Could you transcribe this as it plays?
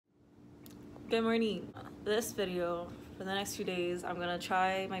Good morning. This video, for the next few days, I'm gonna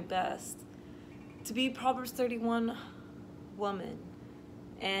try my best to be Proverbs 31 woman.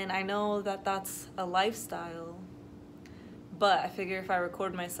 And I know that that's a lifestyle, but I figure if I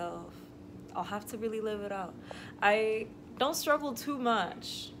record myself, I'll have to really live it out. I don't struggle too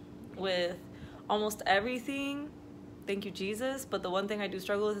much with almost everything, thank you Jesus, but the one thing I do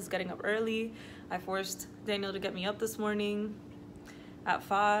struggle with is getting up early. I forced Daniel to get me up this morning at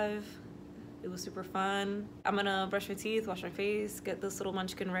 5. It was super fun. I'm gonna brush my teeth, wash my face, get this little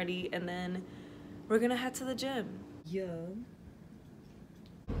munchkin ready, and then we're gonna head to the gym. Yeah.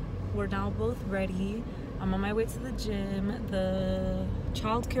 We're now both ready. I'm on my way to the gym. The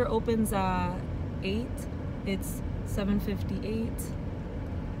childcare opens at 8. It's 7:58.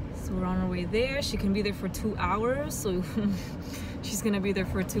 So we're on our way there. She can be there for 2 hours. So she's gonna be there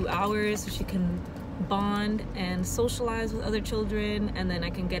for 2 hours so she can bond and socialize with other children, and then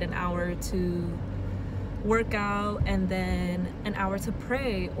I can get an hour to work out and then an hour to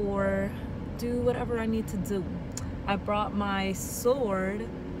pray or do whatever I need to do. I brought my sword,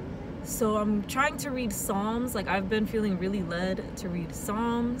 so I'm trying to read Psalms. Like, I've been feeling really led to read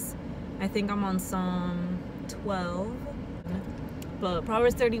Psalms. I think I'm on Psalm 12, but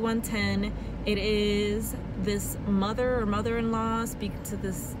Proverbs 31:10, it is this mother or mother-in-law speaking to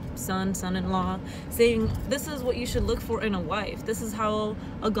this son-in-law, saying this is what you should look for in a wife. This is how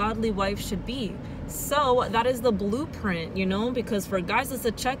a godly wife should be. So that is the blueprint, you know, because for guys it's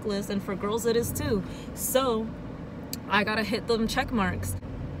a checklist and for girls it is too. So I gotta hit them check marks.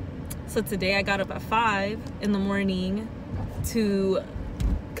 So today I got up at 5 in the morning to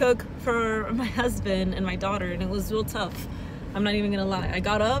cook for my husband and my daughter, and it was real tough. I'm not even gonna lie. I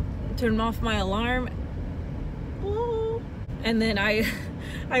got up, turned off my alarm, and then I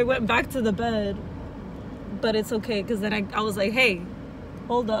went back to the bed, but it's okay, because then I was like, hey,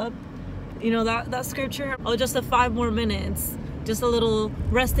 hold up. You know, that scripture, oh, just a 5 more minutes, just a little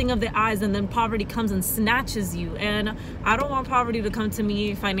resting of the eyes, and then poverty comes and snatches you. And I don't want poverty to come to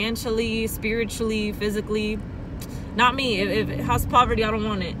me financially, spiritually, physically. Not me. If it has poverty, I don't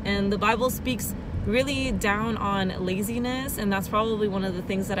want it. And the Bible speaks really down on laziness, and that's probably one of the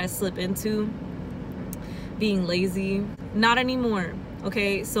things that I slip into, being lazy. Not anymore.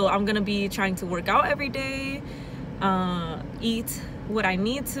 Okay, so I'm gonna be trying to work out every day, eat what I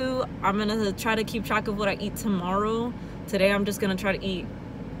need to. I'm gonna try to keep track of what I eat tomorrow. Today I'm just gonna try to eat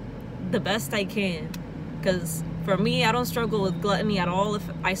the best I can, because for me, I don't struggle with gluttony at all. If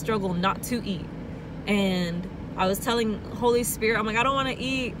I struggle not to eat. And I was telling Holy Spirit, I'm like, I don't want to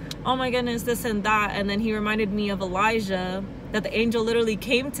eat, oh my goodness, this and that. And then he reminded me of Elijah, that the angel literally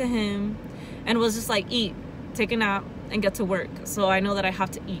came to him and was just like, eat, take a nap, and get to work. So I know that I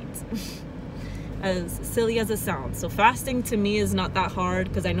have to eat. As silly as it sounds. So fasting to me is not that hard,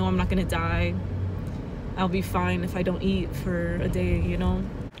 because I know I'm not gonna die. I'll be fine if I don't eat for a day, you know.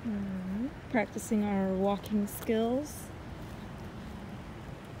 Practicing our walking skills.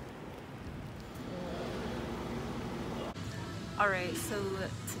 Alright, so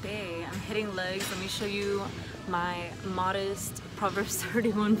today I'm hitting legs. Let me show you my modest Proverbs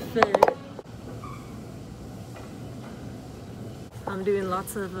 31 fit. I'm doing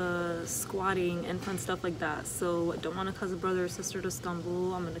lots of squatting and fun stuff like that, so I don't want to cause a brother or sister to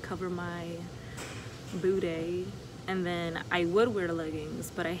stumble. I'm going to cover my booty, and then I would wear leggings,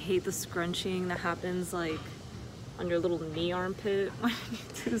 but I hate the scrunching that happens like on your little knee armpit when you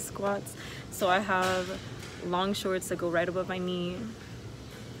do squats. So I have long shorts that go right above my knee.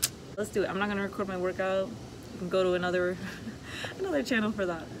 Let's do it. I'm not going to record my workout. You can go to another channel for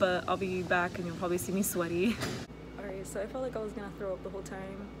that, but I'll be back and you'll probably see me sweaty. So I felt like I was gonna throw up the whole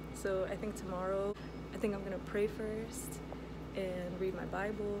time, so I think tomorrow I'm gonna pray first and read my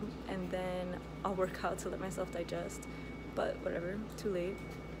Bible, and then I'll work out to let myself digest, but whatever, too late,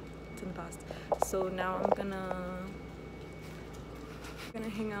 it's in the past. So now I'm gonna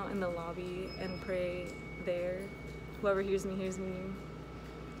hang out in the lobby and pray there. Whoever hears me,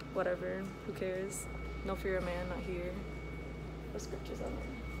 whatever, who cares? No fear of man, not here. What scriptures on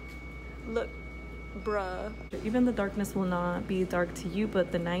there? Look, bruh. Even the darkness will not be dark to you,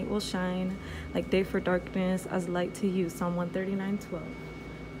 but the night will shine like day for darkness as light to you. Psalm 139:12.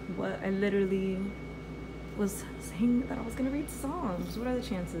 What? I literally was saying that I was gonna read Psalms. What are the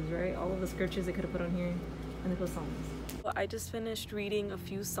chances, right? All of the scriptures I could have put on here, and they put Psalms. Well, I just finished reading a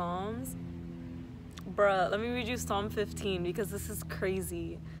few Psalms. Bruh, let me read you Psalm 15 because this is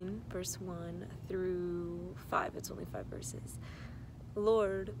crazy. Verse 1 through 5, it's only 5 verses.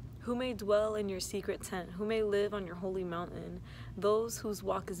 Lord, who may dwell in your secret tent? Who may live on your holy mountain? Those whose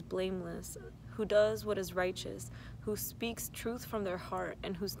walk is blameless, who does what is righteous, who speaks truth from their heart,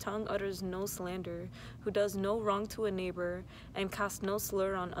 and whose tongue utters no slander, who does no wrong to a neighbor, and casts no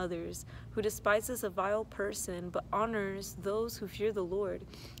slur on others, who despises a vile person, but honors those who fear the Lord,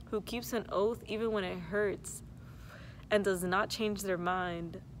 who keeps an oath even when it hurts, and does not change their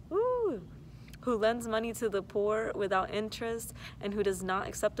mind. Ooh. Who lends money to the poor without interest, and who does not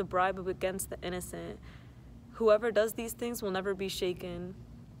accept a bribe against the innocent. Whoever does these things will never be shaken.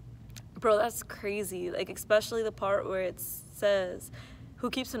 Bro, that's crazy. Like, especially the part where it says, who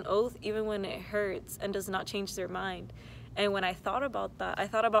keeps an oath even when it hurts and does not change their mind. And when I thought about that, I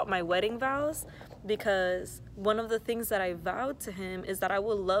thought about my wedding vows, because one of the things that I vowed to him is that I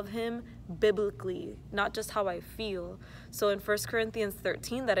will love him biblically, not just how I feel. So in 1 Corinthians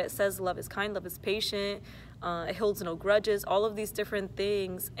 13 that it says love is kind, love is patient, it holds no grudges, all of these different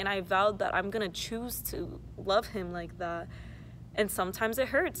things. And I vowed that I'm going to choose to love him like that. And sometimes it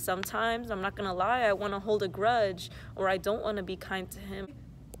hurts. Sometimes, I'm not going to lie, I want to hold a grudge, or I don't want to be kind to him.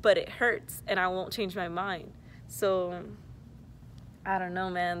 But it hurts, and I won't change my mind. So, I don't know,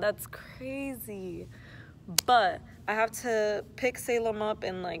 man. That's crazy. But I have to pick Salem up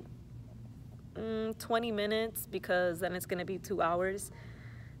in like 20 minutes, because then it's going to be 2 hours.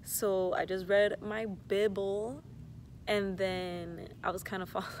 So I just read my Bible, and then I was kind of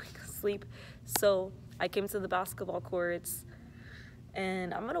falling asleep. So I came to the basketball courts,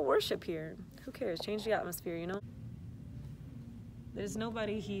 and I'm going to worship here. Who cares? Change the atmosphere, you know? There's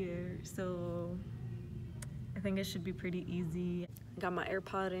nobody here, so I think it should be pretty easy. I got my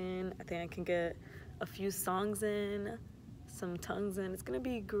AirPod in. I think I can get a few songs in, some tongues in. It's gonna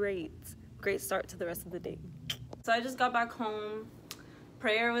be great. Great start to the rest of the day. So I just got back home.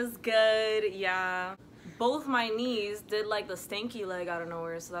 Prayer was good, yeah. Both my knees did like the stanky leg out of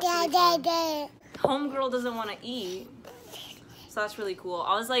nowhere, so that's really fun. Homegirl doesn't want to eat, so that's really cool.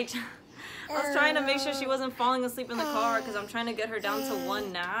 I was trying to make sure she wasn't falling asleep in the car, because I'm trying to get her down to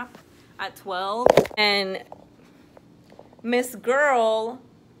one nap at 12. And Miss Girl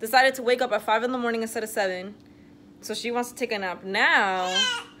decided to wake up at 5 in the morning instead of 7. So she wants to take a nap now.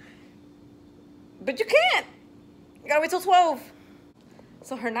 But you can't. You gotta wait till 12.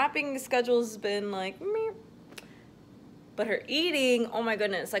 So her napping schedule's been like, meh. But her eating, oh my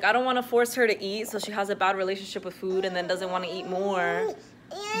goodness. Like, I don't want to force her to eat so she has a bad relationship with food and then doesn't want to eat more.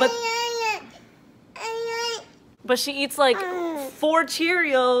 But she eats like 4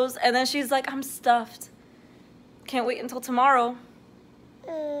 Cheerios, and then she's like, I'm stuffed. Can't wait until tomorrow.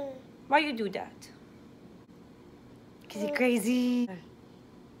 Why you do that? Cause you're crazy.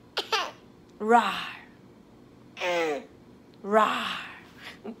 Rawr. Rawr.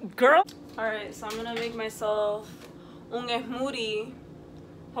 Girl. Alright, so I'm gonna make myself un smoothie.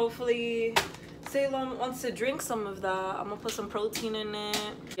 Hopefully Salem wants to drink some of that. I'm gonna put some protein in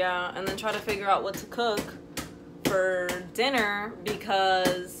it. Yeah, and then try to figure out what to cook for dinner,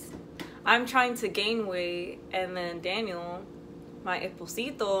 because I'm trying to gain weight, and then Daniel, my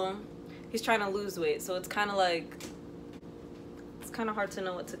esposito, he's trying to lose weight. So it's kind of hard to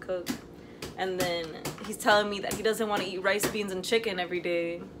know what to cook. And then he's telling me that he doesn't want to eat rice, beans, and chicken every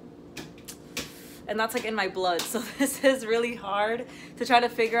day. And that's like in my blood. So this is really hard to try to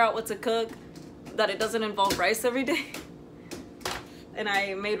figure out what to cook that it doesn't involve rice every day. And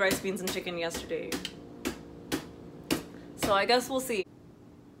I made rice, beans, and chicken yesterday. So I guess we'll see.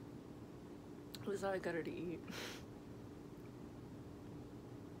 At least I got her to eat.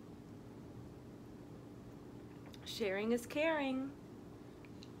 Sharing is caring.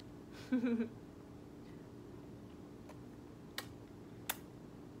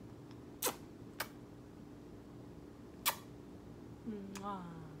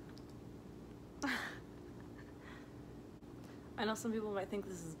 I know some people might think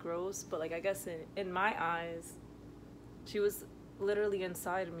this is gross, but like, I guess in my eyes, she was literally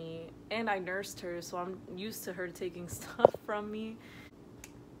inside me, and I nursed her, so I'm used to her taking stuff from me.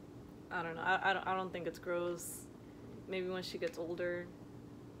 I don't know. I don't think it's gross. Maybe when she gets older.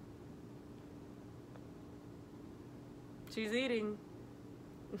 She's eating.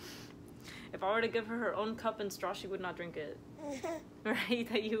 If I were to give her her own cup and straw, she would not drink it. Right?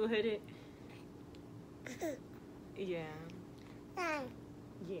 That you wouldn't? Yeah.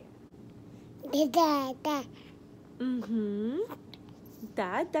 Yeah. Dada. Mm-hmm.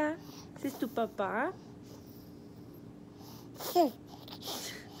 Dada. This is tu papa.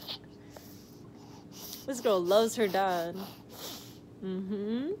 This girl loves her dad.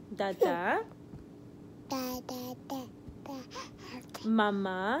 Mm-hmm. Dada.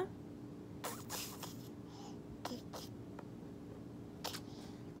 Mama.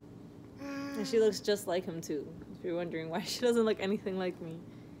 And she looks just like him too. If you're wondering why she doesn't look anything like me.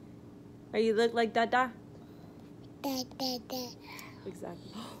 Or you look like Dada.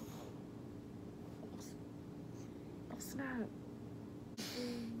 Exactly. Oh, snap.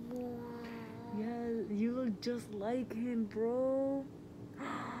 Yeah, you look just like him, bro.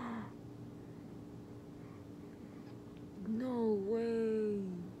 No way.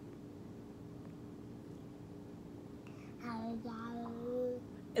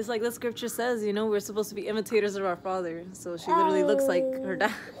 It's like the scripture says, you know, we're supposed to be imitators of our father. So she literally looks like her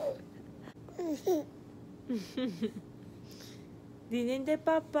dad. Dicen de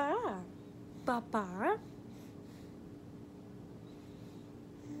papá. Papá.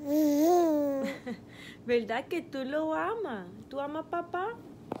 ¿Verdad que tú lo amas? ¿Tú amas papá?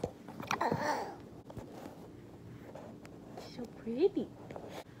 So pretty.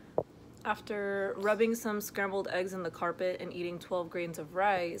 After rubbing some scrambled eggs in the carpet and eating 12 grains of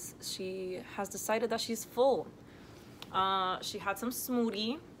rice, she has decided that she's full. She had some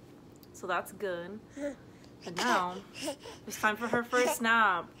smoothie, so that's good. And now, it's time for her first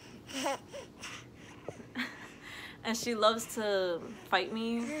nap. And she loves to fight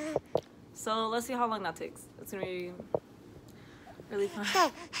me. So let's see how long that takes. It's gonna be really fun.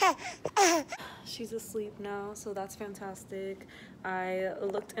 She's asleep now, so that's fantastic. I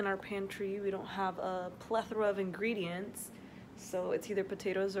looked in our pantry. We don't have a plethora of ingredients, so it's either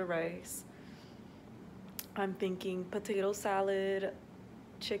potatoes or rice. I'm thinking potato salad,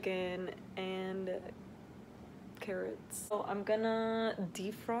 chicken, and carrots. So I'm gonna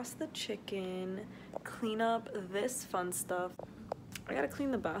defrost the chicken, clean up this fun stuff. I gotta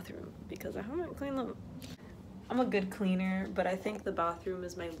clean the bathroom because I haven't cleaned them. I'm a good cleaner, but I think the bathroom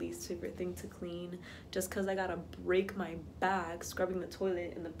is my least favorite thing to clean just because I gotta break my back scrubbing the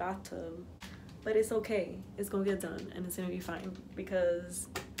toilet in the bathtub. But it's okay, it's gonna get done and it's gonna be fine because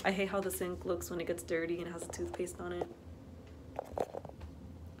I hate how the sink looks when it gets dirty and it has a toothpaste on it.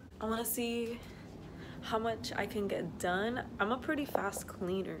 I wanna see how much I can get done. I'm a pretty fast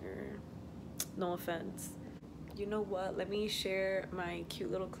cleaner, no offense. You know what, let me share my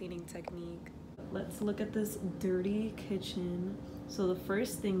cute little cleaning technique. Let's look at this dirty kitchen. So the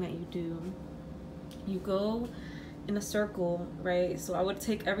first thing that you do, you go in a circle, right? So I would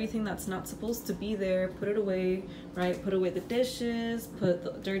take everything that's not supposed to be there, put it away, right? Put away the dishes, put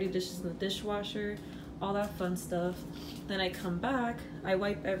the dirty dishes in the dishwasher, all that fun stuff. Then I come back, I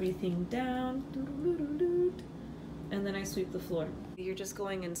wipe everything down, and then I sweep the floor. You're just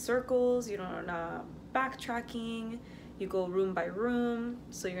going in circles, you don't backtracking. You go room by room,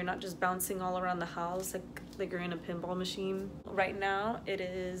 so you're not just bouncing all around the house like you're in a pinball machine. Right now it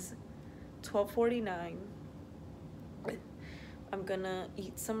is 12:49. I'm gonna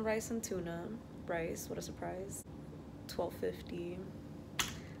eat some rice and tuna. Rice, what a surprise. 12:50.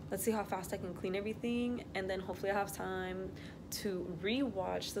 Let's see how fast I can clean everything, and then hopefully I have time to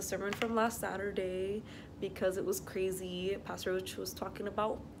re-watch the sermon from last Saturday because it was crazy. Pastor Roach was talking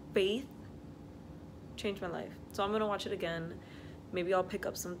about faith. Changed my life. So I'm gonna watch it again. Maybe I'll pick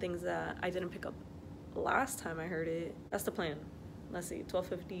up some things that I didn't pick up last time I heard it. That's the plan. Let's see,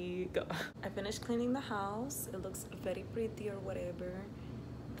 12:50, go. I finished cleaning the house. It looks very pretty or whatever.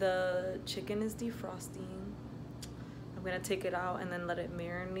 The chicken is defrosting. I'm gonna take it out and then let it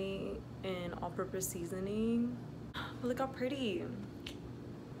marinate in all-purpose seasoning. But look how pretty.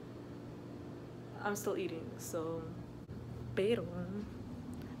 I'm still eating, so. Pero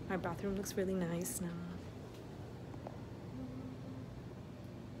my bathroom looks really nice now.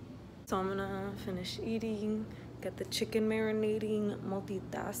 So I'm gonna finish eating, get the chicken marinating,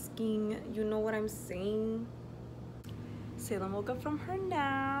 multitasking. You know what I'm saying? Salem woke up from her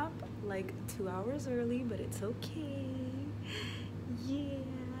nap like 2 hours early, but it's okay. Yeah.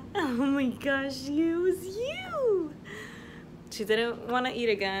 Oh my gosh, it was you. She didn't want to eat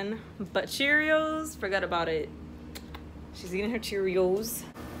again, but Cheerios, forget about it. She's eating her Cheerios.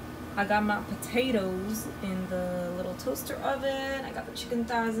 I got my potatoes in the little toaster oven. I got the chicken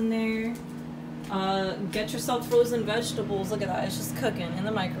thighs in there. Get yourself frozen vegetables. Look at that, it's just cooking in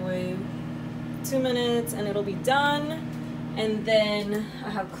the microwave. 2 minutes and it'll be done. And then I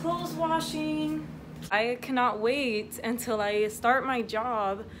have clothes washing. I cannot wait until I start my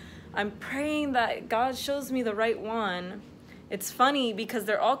job. I'm praying that God shows me the right one. It's funny because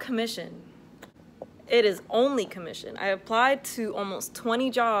they're all commission. It is only commission. I applied to almost 20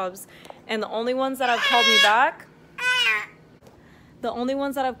 jobs and the only ones that have called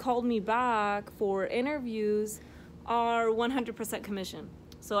me back for interviews are 100% commission.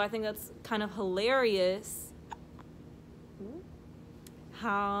 So I think that's kind of hilarious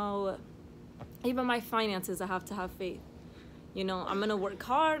how even my finances, I have to have faith. You know, I'm gonna work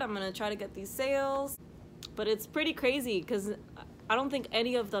hard, I'm gonna try to get these sales, but it's pretty crazy because I don't think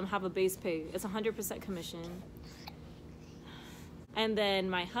any of them have a base pay. It's 100% commission. And then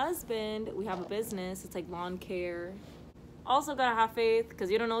my husband, we have a business. It's like lawn care. Also gotta have faith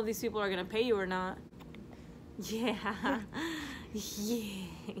because you don't know if these people are gonna pay you or not. Yeah. Yeah.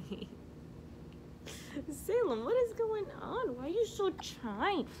 Salem, what is going on? Why are you so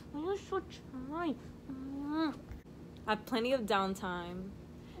shy? Why are you so shy? I have plenty of downtime.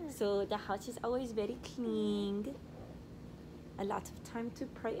 So the house is always very clean. A lot of time to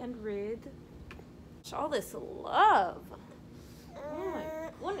pray and read. All this love. Oh my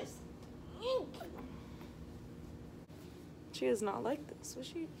goodness. She is not like this, was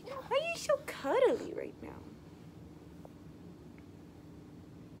she? Why are you so cuddly right now?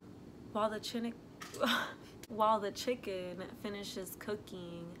 While the chicken finishes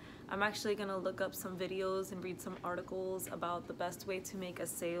cooking, I'm actually gonna look up some videos and read some articles about the best way to make a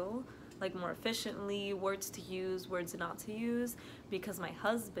sale, like more efficiently, words to use, words not to use, because my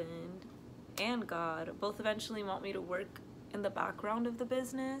husband and God both eventually want me to work in the background of the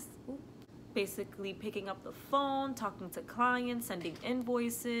business. Basically picking up the phone, talking to clients, sending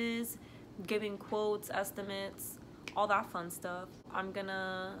invoices, giving quotes, estimates, all that fun stuff. I'm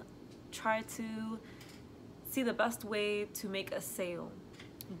gonna try to see the best way to make a sale,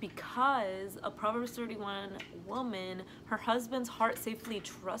 because a Proverbs 31 woman, her husband's heart safely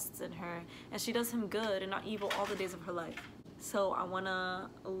trusts in her, and she does him good and not evil all the days of her life. So I want to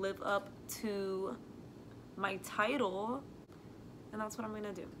live up to my title, and that's what I'm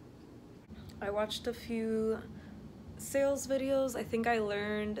gonna do. I watched a few sales videos. I think I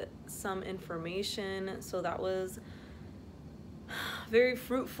learned some information, so that was very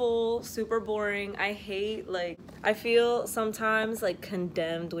fruitful, super boring. I feel sometimes like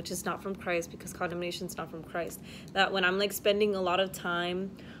condemned, which is not from Christ, because condemnation is not from Christ. That when I'm like spending a lot of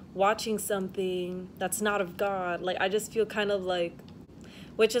time watching something that's not of God, like I just feel kind of like,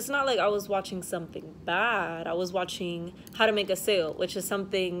 which is not like I was watching something bad. I was watching how to make a sale, which is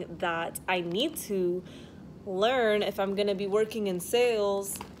something that I need to learn if I'm gonna be working in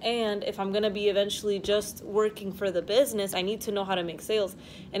sales, and if I'm gonna be eventually just working for the business, I need to know how to make sales.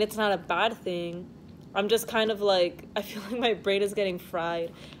 And it's not a bad thing. I'm just kind of like, I feel like my brain is getting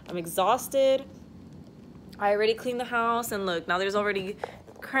fried. I'm exhausted. I already cleaned the house, and look, now there's already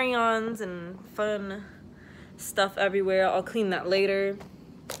crayons and fun stuff everywhere. I'll clean that later.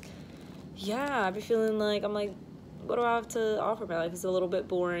 Yeah, I be feeling like, I'm like, what do I have to offer? My life is a little bit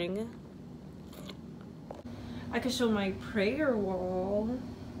boring. I could show my prayer wall.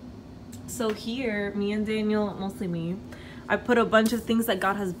 So here, me and Daniel, mostly me, I put a bunch of things that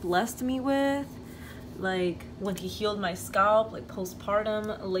God has blessed me with. Like when he healed my scalp, like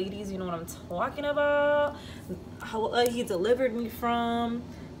postpartum, ladies, you know what I'm talking about. How he delivered me from,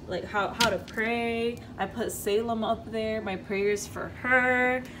 like how to pray. I put Salem up there, my prayers for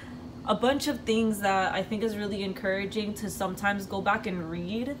her. A bunch of things that I think is really encouraging to sometimes go back and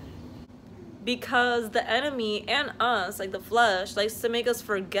read, because the enemy and us, like the flesh, likes to make us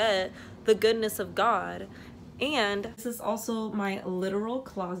forget the goodness of God. And this is also my literal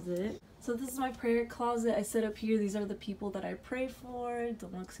closet. So this is my prayer closet. I sit up here. These are the people that I pray for.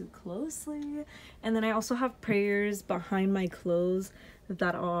 Don't look too closely. And then I also have prayers behind my clothes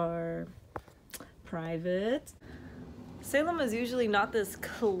that are private. Salem is usually not this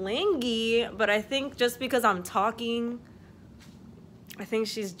clingy, but I think just because I'm talking, I think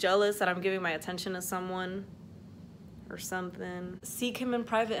she's jealous that I'm giving my attention to someone or something. Seek him in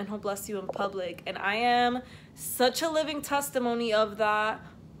private and he'll bless you in public. And I am such a living testimony of that.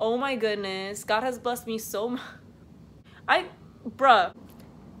 Oh my goodness. God has blessed me so much. I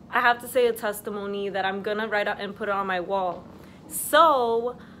have to say a testimony that I'm gonna write out and put it on my wall.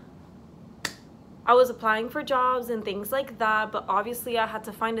 So I was applying for jobs and things like that, but obviously I had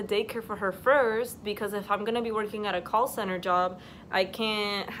to find a daycare for her first, because if I'm gonna be working at a call center job, I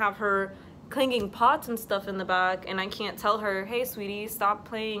can't have her clinging pots and stuff in the back, and I can't tell her, hey sweetie, stop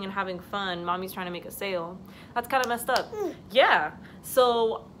playing and having fun, mommy's trying to make a sale. That's kind of messed up. Yeah,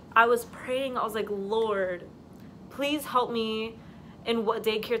 so I was praying. I was like, Lord, please help me in what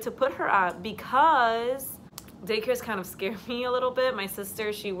daycare to put her at, because daycares kind of scare me a little bit. My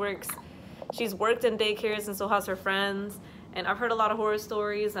sister, she's worked in daycares, and so has her friends, and I've heard a lot of horror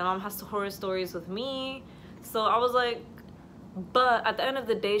stories, and mom has horror stories with me. So I was like, but at the end of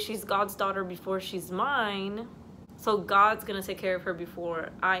the day, she's God's daughter before she's mine, so God's gonna take care of her before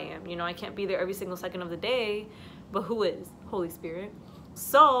I am. You know, I can't be there every single second of the day, but who is? Holy Spirit.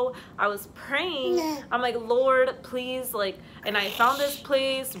 So I was praying. I'm like, Lord, please, like, and I found this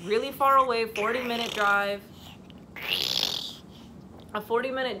place really far away, 40-minute drive, a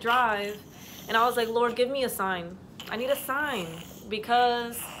 40-minute drive. And I was like, Lord, give me a sign. I need a sign,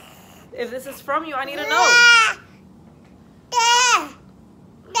 because if this is from you, I need to know.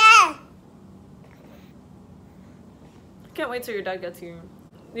 can't wait till your dad gets here.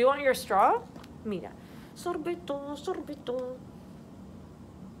 Do you want your straw? Mira. Sorbito, sorbito.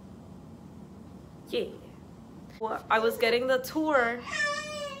 Yeah. Well, I was getting the tour.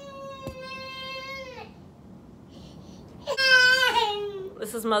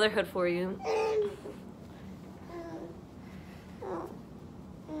 This is motherhood for you.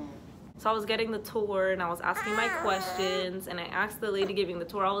 So I was getting the tour and I was asking my questions, and I asked the lady giving the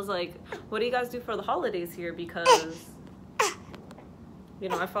tour, I was like, what do you guys do for the holidays here? Because, you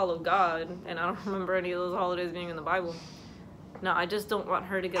know, I follow God and I don't remember any of those holidays being in the Bible. No, I just don't want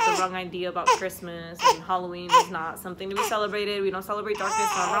her to get the wrong idea about Christmas, and Halloween is not something to be celebrated. We don't celebrate darkness,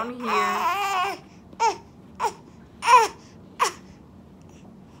 not around here.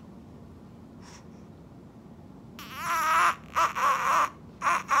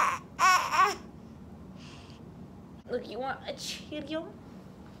 Look, you want a Cheerio?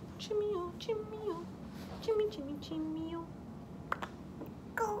 Chimio, chimio, chimio.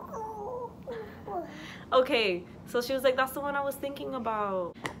 Okay, so she was like, that's the one I was thinking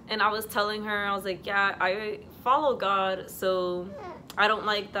about. And I was telling her, I was like, yeah, I follow God, so I don't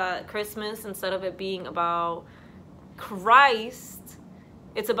like that Christmas, instead of it being about Christ,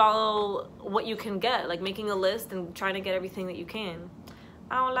 it's about what you can get, like making a list and trying to get everything that you can.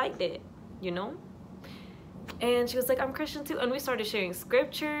 I don't like that, you know? And she was like, I'm Christian too. And we started sharing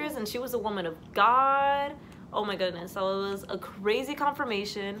scriptures, and she was a woman of God. Oh my goodness. So it was a crazy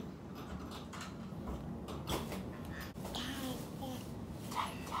confirmation.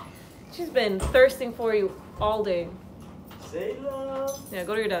 She's been thirsting for you all day. Say love. Yeah,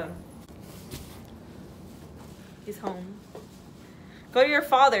 go to your dad. He's home. Go to your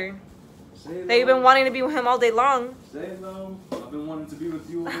father. Say That you've been wanting to be with him all day long. Say love. I've been wanting to be with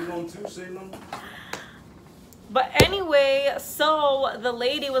you all day long too. Say love. But anyway, so the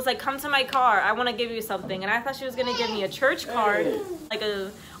lady was like, come to my car, I want to give you something. And I thought she was going to give me a church card. Hey. Like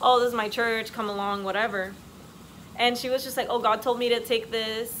oh, this is my church, come along, whatever. And she was just like, oh, God told me to take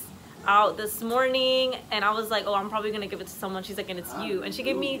this out this morning. And I was like, oh, I'm probably going to give it to someone. She's like, and it's you. And she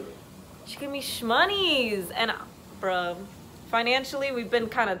gave me shmoneys. And bruh, financially, we've been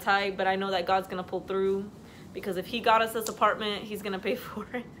kind of tight, but I know that God's going to pull through. Because if he got us this apartment, he's going to pay for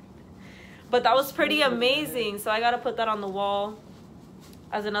it. But that was pretty amazing. So I got to put that on the wall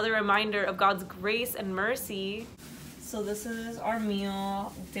as another reminder of God's grace and mercy. So this is our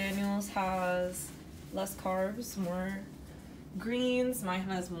meal. Daniel's has less carbs, more greens. Mine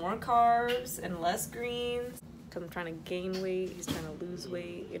has more carbs and less greens. Because I'm trying to gain weight. He's trying to lose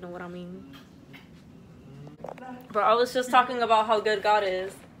weight. You know what I mean? But I was just talking about how good God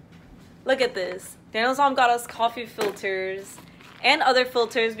is. Look at this. Daniel's mom got us coffee filters and other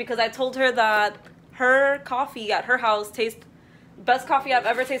filters because I told her that her coffee at her house tastes best coffee I've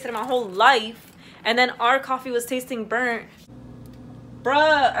ever tasted in my whole life, and then our coffee was tasting burnt.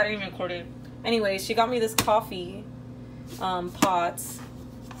 Bruh, I didn't even record it. Anyway, she got me this coffee pots,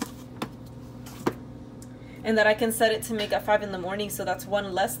 and that I can set it to make at 5 in the morning, so that's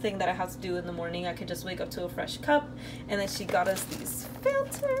one less thing that I have to do in the morning. I could just wake up to a fresh cup. And then she got us these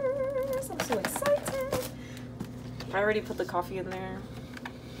filters. I'm so excited. I already put the coffee in there,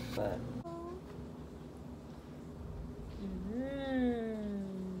 but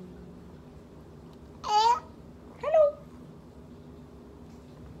hello.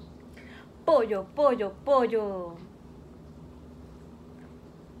 Pollo, pollo, pollo.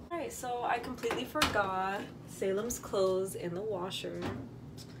 Alright, so I completely forgot Salem's clothes in the washer,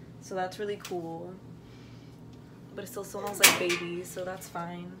 so that's really cool. But it still smells like baby, so that's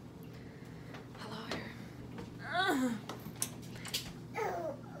fine.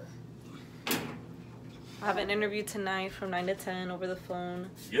 I have an interview tonight from 9 to 10 over the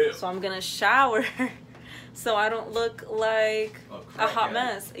phone. Yeah. So I'm gonna shower so I don't look like a hot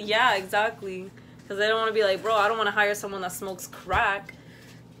mess. Yeah, exactly. Because I don't want to be like, bro, I don't want to hire someone that smokes crack.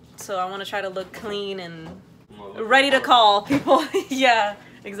 So I want to try to look clean and ready to call people. Yeah,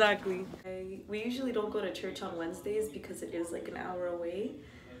 exactly. We usually don't go to church on Wednesdays because it is like an hour away.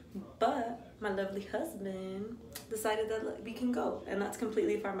 But my lovely husband decided that we can go, and that's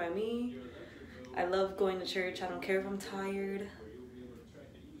completely fine by me. I love going to church. I don't care if I'm tired.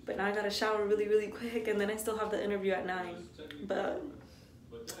 But now I gotta shower really, really quick, and then I still have the interview at 9. But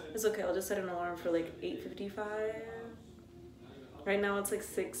it's okay. I'll just set an alarm for like 8:55. Right now it's like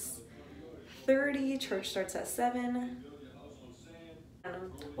 6:30. Church starts at 7. I don't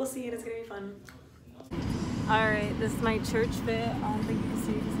know. We'll see. It's gonna be fun. Alright, this is my church fit. I don't think you can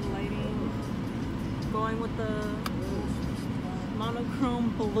see because of the lighting. Going with the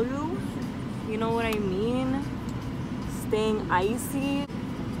monochrome blue. You know what I mean? Staying icy.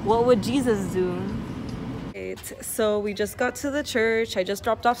 What would Jesus do? So we just got to the church. I just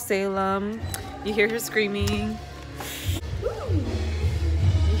dropped off Salem. You hear her screaming.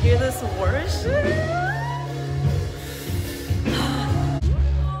 You hear this worship?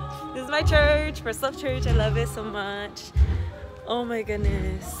 This is my church, First Love Church. I love it so much. Oh my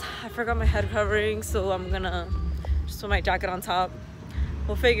goodness. I forgot my head covering, so I'm gonna just put my jacket on top.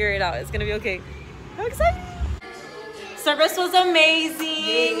 We'll figure it out. It's gonna be okay. How exciting! Service was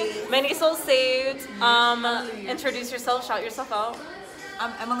amazing. Many souls saved. Introduce yourself. Shout yourself out.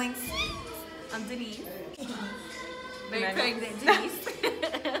 I'm Emily. I'm Denise. Very pregnant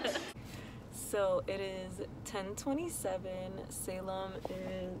Denise. So it is 10:27. Salem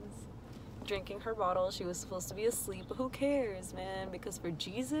is drinking her bottle. She was supposed to be asleep, but who cares, man? Because for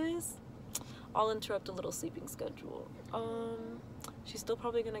Jesus, I'll interrupt a little sleeping schedule. She's still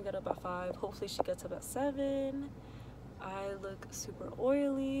probably gonna get up at 5. Hopefully she gets up at 7. I look super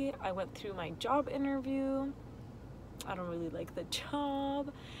oily. I went through my job interview. I don't really like the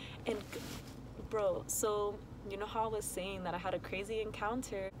job. And bro, so you know how I was saying that I had a crazy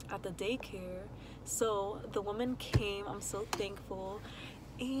encounter at the daycare? So the woman came, I'm so thankful.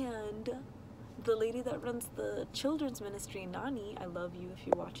 And the lady that runs the children's ministry, Nani, I love you if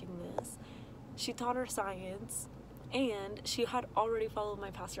you're watching this, she taught her science and she had already followed my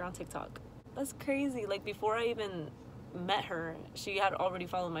pastor on TikTok. That's crazy. Like before I even met her, she had already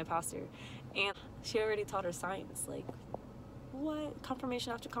followed my pastor and she already taught her science. Like what?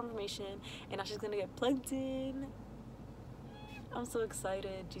 Confirmation after confirmation, and now she's gonna get plugged in. I'm so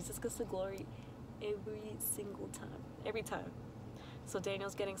excited. Jesus gets the glory every single time, every time. So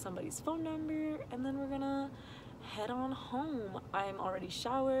Daniel's getting somebody's phone number and then we're gonna head on home. I'm already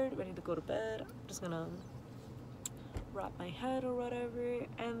showered, ready to go to bed. I'm just gonna wrap my head or whatever,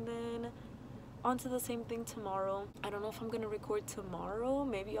 and then on to the same thing tomorrow. I don't know if I'm gonna record tomorrow.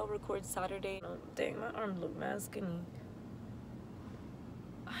 Maybe I'll record Saturday. Oh, dang, my arms look mad skinny.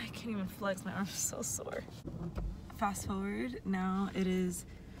 I can't even flex, my arms are so sore. Fast forward, now it is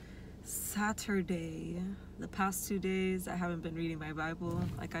Saturday. The past 2 days I haven't been reading my Bible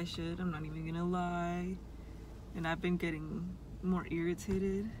like I should, I'm not even gonna lie. And I've been getting more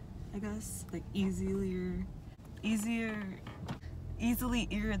irritated, I guess, like easily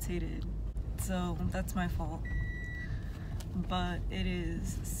irritated. So that's my fault. But it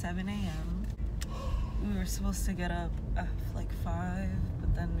is 7 a.m. We were supposed to get up at like 5,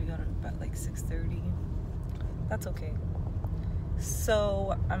 but then we got up at like 6:30. That's okay.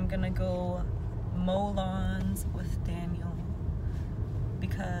 So I'm gonna go mow lawns with Daniel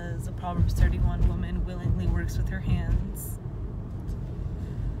because the Proverbs 31 woman willingly works with her hands.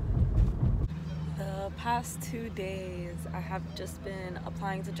 The past 2 days I have just been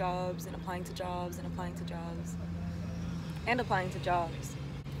applying to jobs and applying to jobs and applying to jobs and applying to jobs.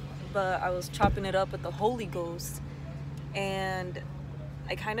 But I was chopping it up with the Holy Ghost and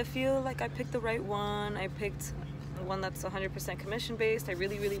I kind of feel like I picked the right one. I picked one that's 100% commission based. I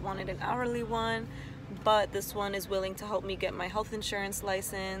really wanted an hourly one, but this one is willing to help me get my health insurance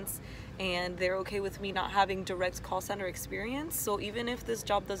license, and they're okay with me not having direct call center experience. So even if this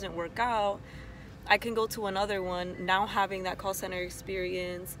job doesn't work out, I can go to another one now having that call center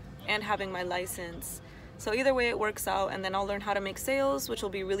experience and having my license. So either way it works out, and then I'll learn how to make sales, which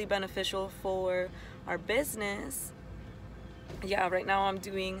will be really beneficial for our business. Yeah, right now I'm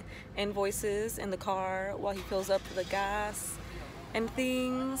doing invoices in the car while he fills up the gas and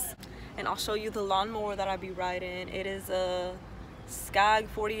things. And I'll show you the lawnmower that I'll be riding. It is a Skag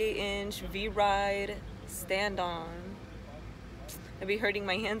 48-inch V-Ride stand-on. I'll be hurting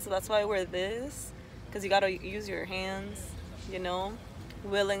my hands, so that's why I wear this, because you gotta use your hands, you know,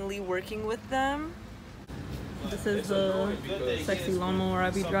 willingly working with them. This is the sexy lawnmower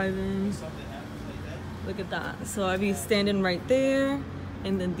I'll be driving. Look at that. So I'll be standing right there,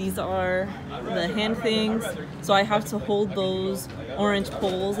 and then these are the hand things. So I have to hold those orange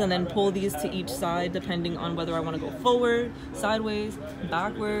poles and then pull these to each side depending on whether I want to go forward, sideways,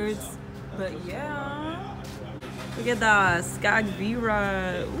 backwards. But yeah, look at that Skag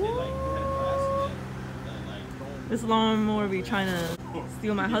V-Ride. This lawnmower be trying to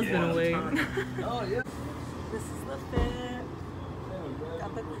steal my husband away. This is the fit.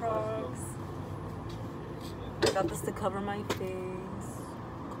 Got the Crocs. I got this to cover my face.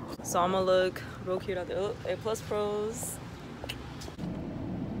 So I'm gonna look real cute out there. Oh, A+ pros.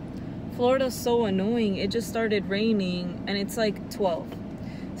 Florida's so annoying. It just started raining and it's like 12.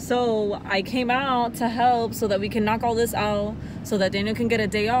 So I came out to help so that we can knock all this out so that Daniel can get a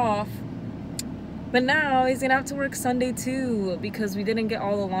day off. But now he's gonna have to work Sunday too because we didn't get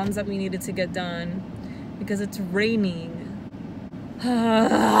all the lawns that we needed to get done because it's raining.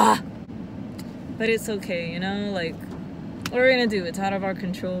 But But it's okay, you know, like, what are we gonna do? It's out of our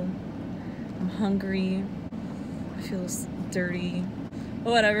control. I'm hungry. I feel dirty.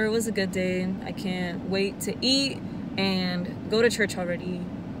 But whatever, it was a good day. I can't wait to eat and go to church already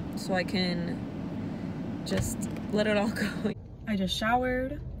so I can just let it all go. I just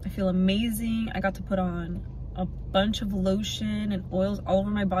showered. I feel amazing. I got to put on a bunch of lotion and oils all over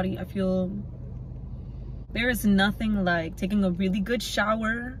my body. I feel there is nothing like taking a really good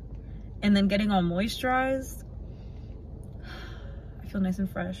shower and then getting all moisturized. I feel nice and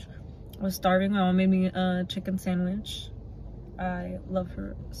fresh. I was starving. My mom made me a chicken sandwich. I love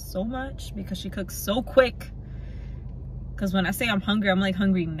her so much because she cooks so quick. Because when I say I'm hungry, I'm like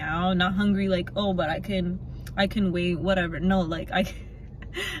hungry now, not hungry like, oh, but I can wait, whatever. No, like I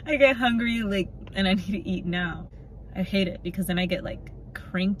get hungry like, and I need to eat now. I hate it because then I get like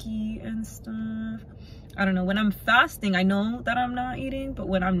cranky and stuff. I don't know, when I'm fasting, I know that I'm not eating, but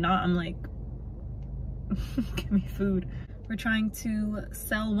when I'm not, I'm like, give me food. We're trying to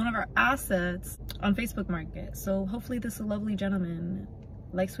sell one of our assets on Facebook Market. So hopefully this lovely gentleman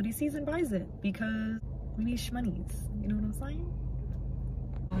likes what he sees and buys it because we need shmoneys. You know what I'm saying?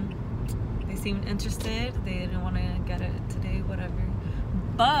 They seemed interested. They didn't want to get it today, whatever.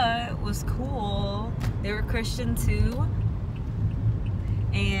 But it was cool. They were Christian too.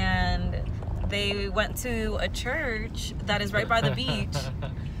 And they went to a church that is right by the beach.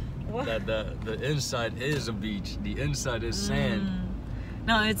 The inside is a beach. The inside is sand.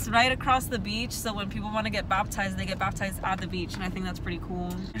 No, it's right across the beach. So when people want to get baptized, they get baptized at the beach, and I think that's pretty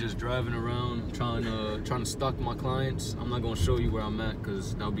cool. Just driving around trying to stalk my clients. I'm not gonna show you where I'm at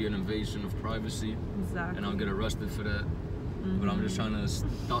because that'll be an invasion of privacy. Exactly. And I'll get arrested for that. But I'm just trying to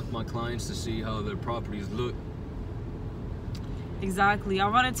stalk my clients to see how their properties look. Exactly. I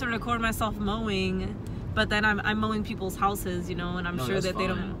wanted to record myself mowing, but then I'm mowing people's houses, you know, and I'm sure that they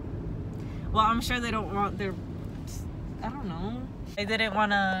don't. Well, I'm sure they don't want their. I don't know. They didn't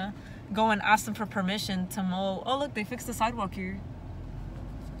want to go and ask them for permission to mow. Oh, look, they fixed the sidewalk here.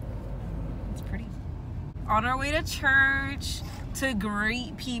 It's pretty. On our way to church to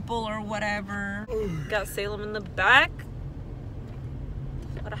greet people or whatever. Got Salem in the back.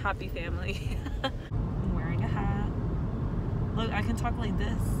 What a happy family. I'm wearing a hat. Look, I can talk like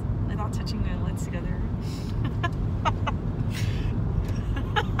this without touching my lips together.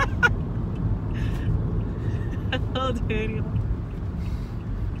 Oh, dude.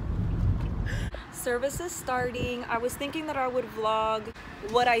 Service is starting. I was thinking that I would vlog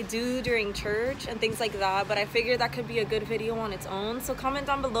what I do during church and things like that, but I figured that could be a good video on its own. So comment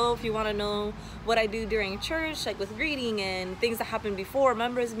down below if you want to know what I do during church, like with greeting and things that happen before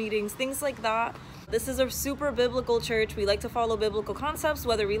members meetings, things like that. This is a super biblical church. We like to follow biblical concepts,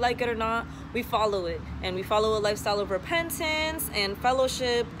 whether we like it or not. We follow it, and we follow a lifestyle of repentance and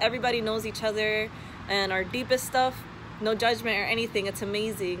fellowship. Everybody knows each other and our deepest stuff, no judgment or anything. It's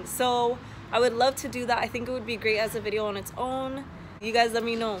amazing. So I would love to do that. I think it would be great as a video on its own. You guys let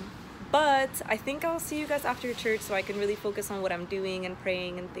me know. But I think I'll see you guys after church so I can really focus on what I'm doing and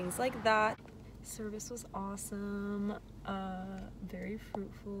praying and things like that. Service was awesome, very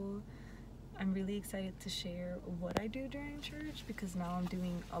fruitful. I'm really excited to share what I do during church because now I'm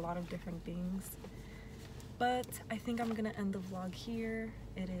doing a lot of different things. But I think I'm gonna end the vlog here.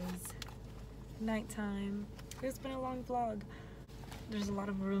 It is nighttime. It's been a long vlog. There's a lot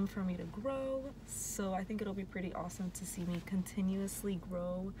of room for me to grow, so I think it'll be pretty awesome to see me continuously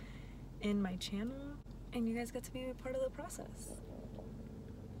grow in my channel, and you guys get to be a part of the process.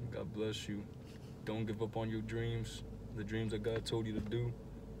 God bless you. Don't give up on your dreams. The dreams that God told you to do,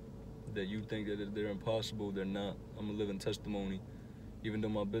 that you think that they're impossible, they're not. I'm a living testimony. Even though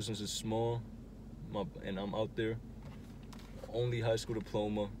my business is small, and I'm out there, only high school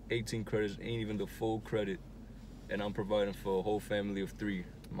diploma, 18 credits, ain't even the full credit. And I'm providing for a whole family of 3,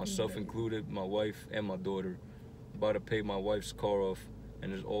 myself included, my wife and my daughter. About to pay my wife's car off,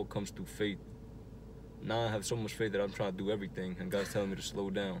 and it all comes through faith. Now I have so much faith that I'm trying to do everything, and God's telling me to slow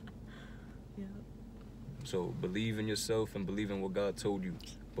down. Yeah. So believe in yourself and believe in what God told you,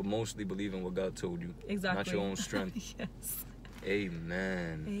 but mostly believe in what God told you. Exactly. Not your own strength. Yes.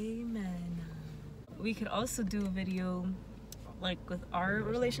 Amen. Amen. We could also do a video like with our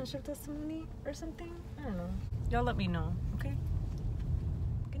relationship testimony or something. I don't know. Y'all let me know.